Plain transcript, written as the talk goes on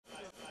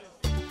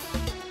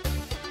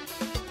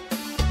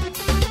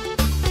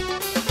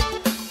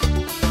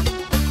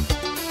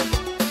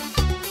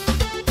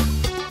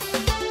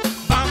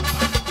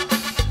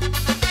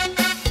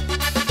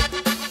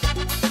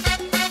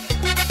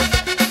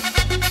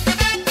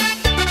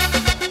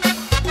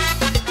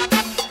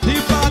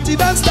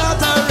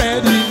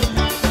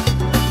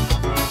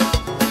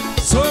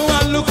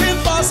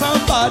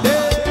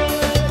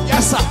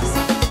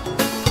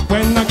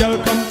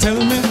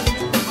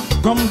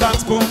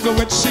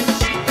with she.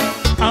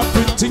 A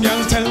pretty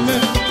girl tell me,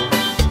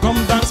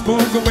 come dance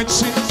boogie with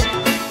she.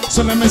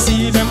 So let me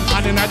see them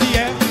hand in the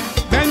air.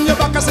 Then your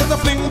back a set to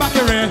fling back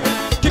your rear.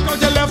 Kick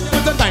out your left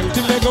with the time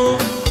till they go.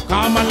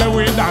 Come on, let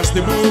we dance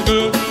the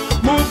boogie.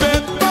 Move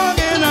it back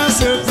in a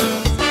circle.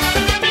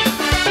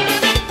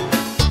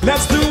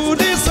 Let's do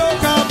the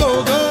soca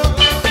boogie.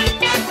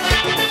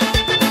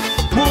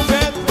 Move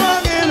it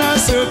back in a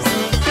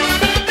circle.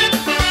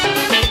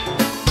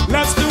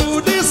 Let's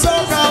do the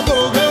soca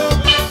boogie.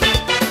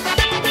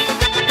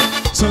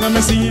 So let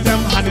me see them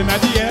hand in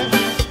the air.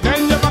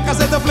 Then your back a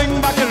set to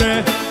fling back your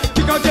rear.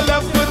 Kick out your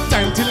left with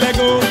time till they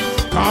go.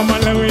 Come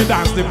on, let we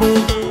dance the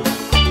boogie.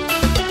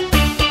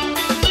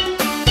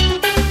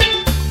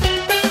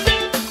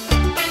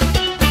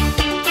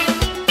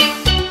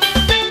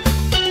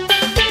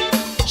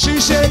 She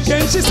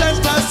shaking, she says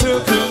that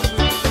circle,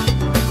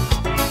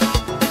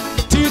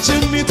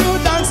 teaching me to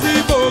dance the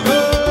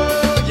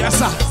boogie. Yes,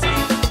 sir.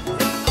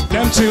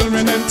 Them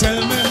children them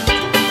tell me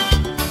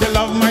they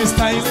love my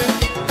styling.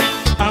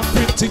 A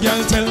pretty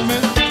girl tell me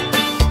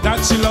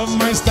that she love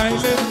my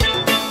styling.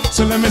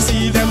 So let me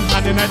see them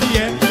hand in the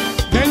air.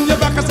 Then your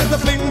back a set to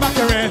fling back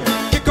your rear.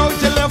 Kick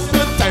out your left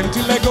foot, time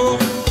till I go.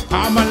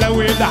 I'm on the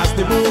way, that's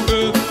the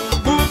boogie.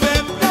 Move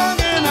it down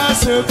in a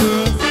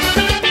circle.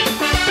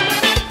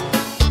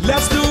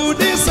 Let's do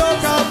the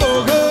soca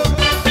boogie.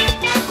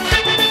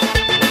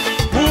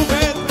 Move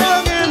it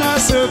down in a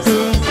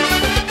circle.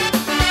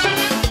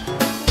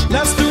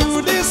 Let's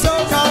do the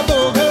soca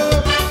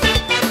boogie.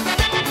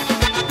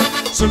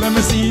 So let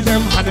me see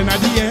them hand in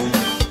the air.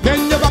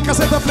 Then your back a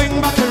set to fling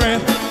back your rear.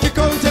 Kick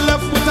out your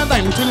left with a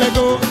dime till they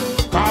go.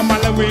 Come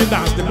all the way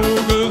dance the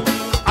boogie.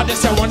 I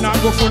just say wanna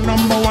go for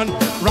number one.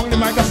 Wrong the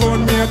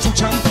microphone, me a true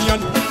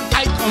champion.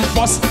 I come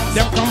first,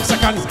 them come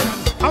second.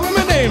 I'm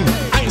my name,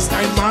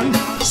 Einstein Brown.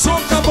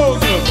 Soca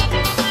boogie,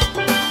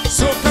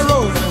 soca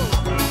roll.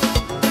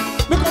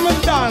 Me come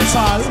and dance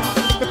all,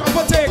 me come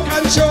for take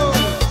control.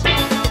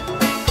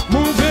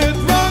 Move it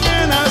wrong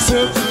in a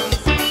circle.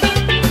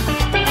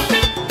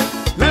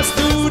 Let's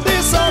do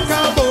this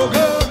soca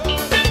boogie.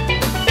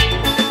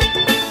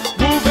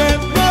 Move it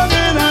wrong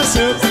in a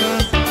circle.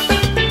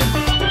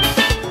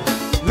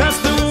 Let's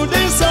do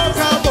this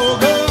soca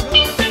boogie.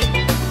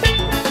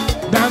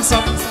 Dance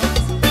up,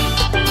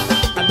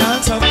 a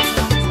dance up,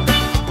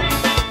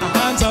 a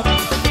hands up,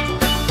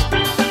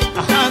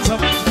 a hands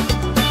up.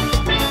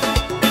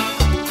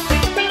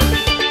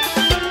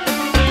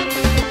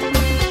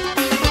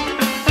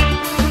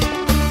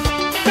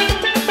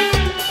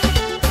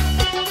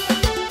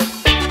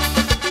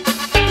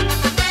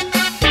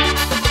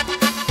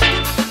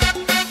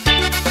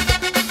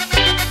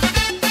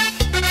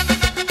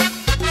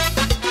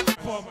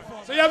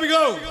 So here we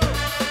go.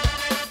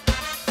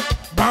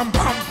 Bam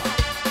bam,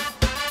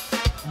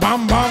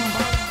 bam bam,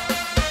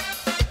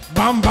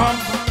 bam bam.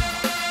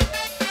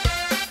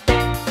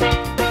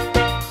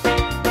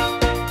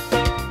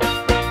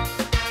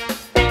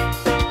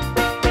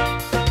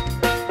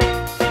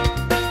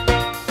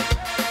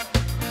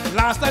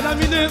 Last night I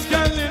met this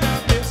girl in a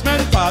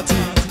basement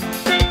party.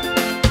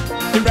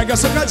 The reggae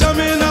soca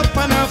jamming up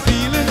and I'm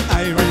feeling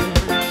irate.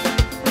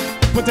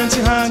 Putting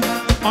she hand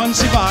on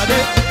she body,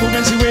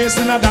 moving she waist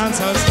in a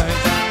dancehall style.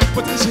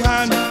 Putting she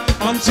hand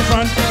on she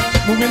front,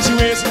 moving she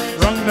waist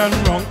wrong and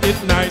wrong.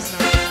 It nice,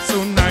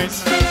 so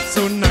nice,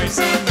 so nice,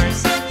 so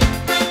nice.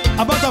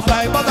 A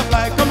butterfly,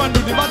 butterfly, come and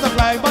do the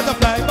butterfly,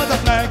 butterfly,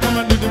 butterfly, come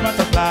and do the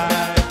butterfly.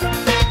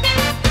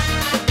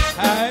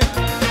 Hi.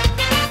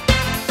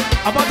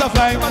 A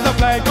butterfly,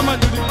 butterfly, come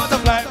and do the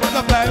butterfly,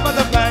 butterfly,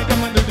 butterfly,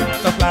 come and do the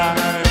butterfly.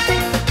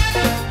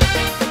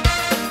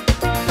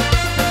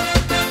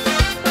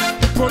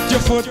 Put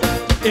your foot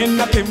in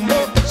a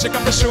timbo, shake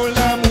up your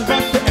shoulder, move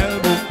up the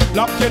elbow,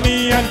 lock your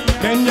knee and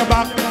bend your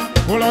back,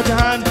 pull out your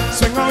hand,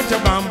 swing out your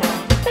bam.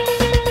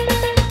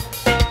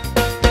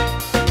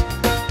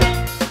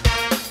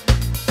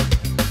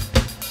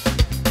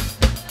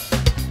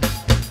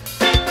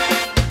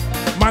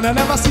 Man, I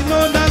never seen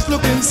no dance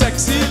looking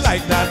sexy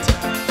like that.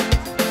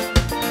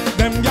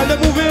 Them gyal they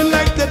moving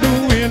like they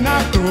doing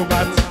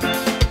acrobat.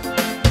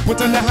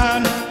 Putting the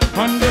hand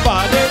on the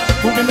body,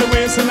 moving the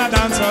waist in a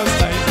dancehall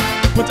style.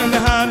 Putting the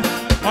hand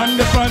on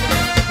the front,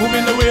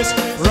 moving the waist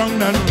wrong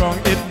and wrong.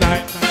 It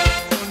nice,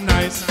 so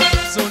nice,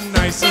 so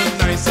nice, so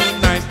nice, so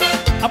nice.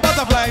 A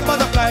butterfly,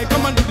 butterfly,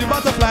 come and do the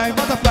butterfly,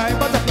 butterfly,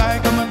 butterfly,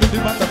 come and do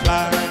the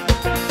butterfly.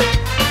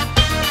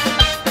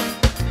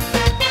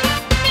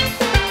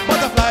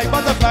 Butterfly,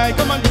 butterfly,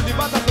 come and do the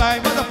butterfly,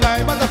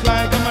 butterfly,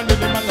 butterfly, come and do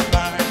the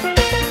butterfly.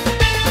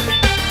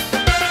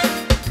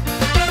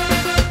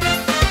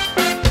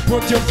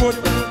 Put your foot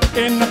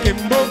in a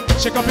kimbo,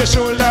 shake up your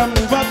shoulder,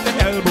 move up the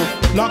elbow,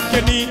 lock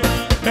your knee,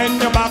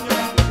 bend your back,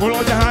 pull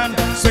out your hand,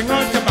 swing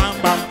out your bam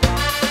bam.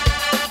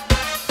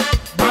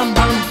 Bam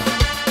bam,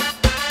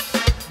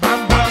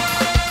 bam bam,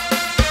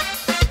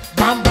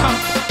 bam bam.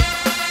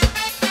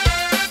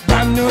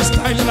 Brand new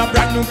style in a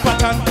brand new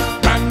pattern,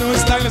 brand new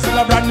style is in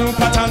a brand new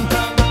pattern.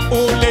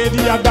 Old lady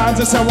a dance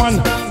is a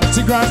one,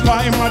 see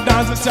grandpa in my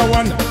dance is a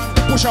one.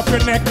 Push up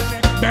your neck,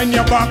 bend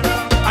your back.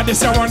 And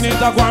this one need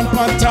to go on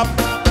pon top.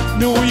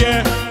 New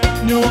year,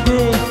 new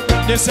groove.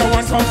 This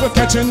one come for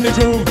catching the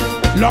groove.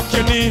 Lock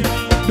your knee,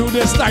 do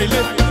the styling.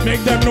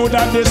 Make them know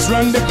that this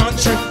run the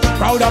country.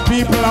 Crowd of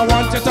people, I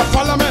want you to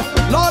follow me.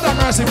 Lord of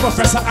mercy,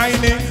 Professor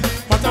Einstein.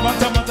 Butter,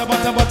 butter, butter,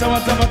 butter, butter,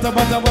 butter, butter,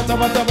 butter, butter,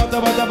 butter,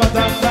 butter, butter,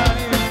 butterfly.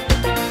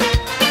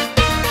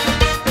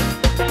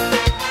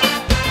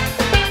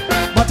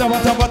 Butter,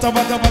 butter, butter,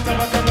 butter, butter,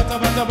 butter, butter,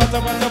 butter,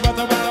 butter, butter,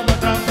 butter, butter,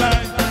 butterfly.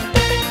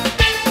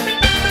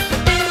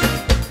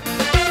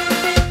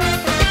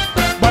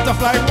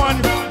 Butterfly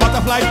 1,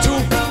 butterfly 2,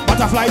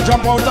 butterfly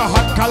jump out a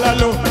hot color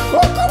low.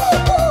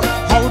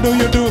 How do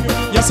you do?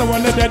 Yes, I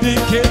wanna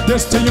dedicate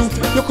this to you.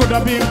 You could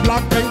have been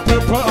black, pink,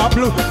 purple, or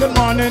blue. Good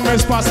morning,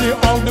 Miss Passy,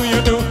 how do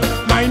you do?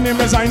 My name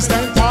is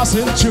Einstein,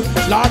 passing through.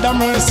 Lord of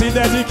mercy,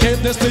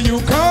 dedicate this to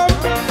you. Come.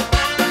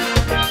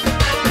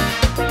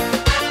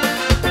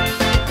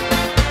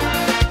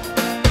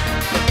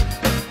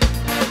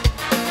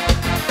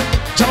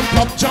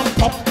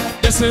 Jump up,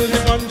 this is the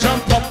one,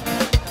 jump up.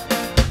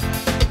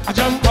 I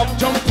jump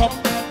up,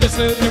 this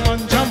is the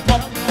one, jump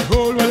up.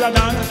 Whole will I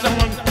dance, the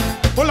one.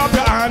 Pull up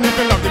your hand if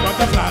you love the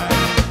butterfly.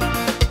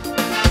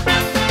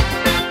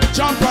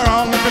 Jump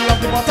around if you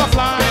love the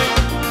butterfly.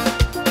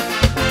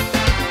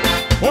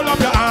 Hold up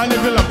your hand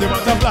if you love the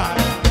butterfly.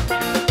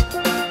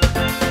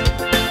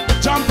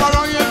 Jump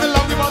around if you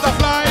love the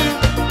butterfly.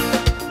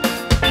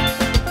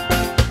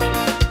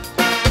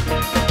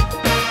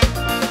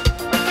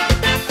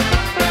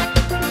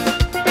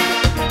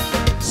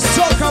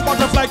 Soca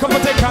butterfly, come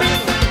and take on.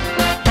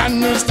 Brand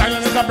new style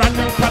is a brand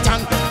new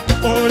pattern.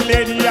 Old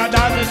lady, your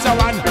dad is the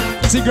one.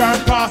 See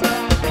grandpa,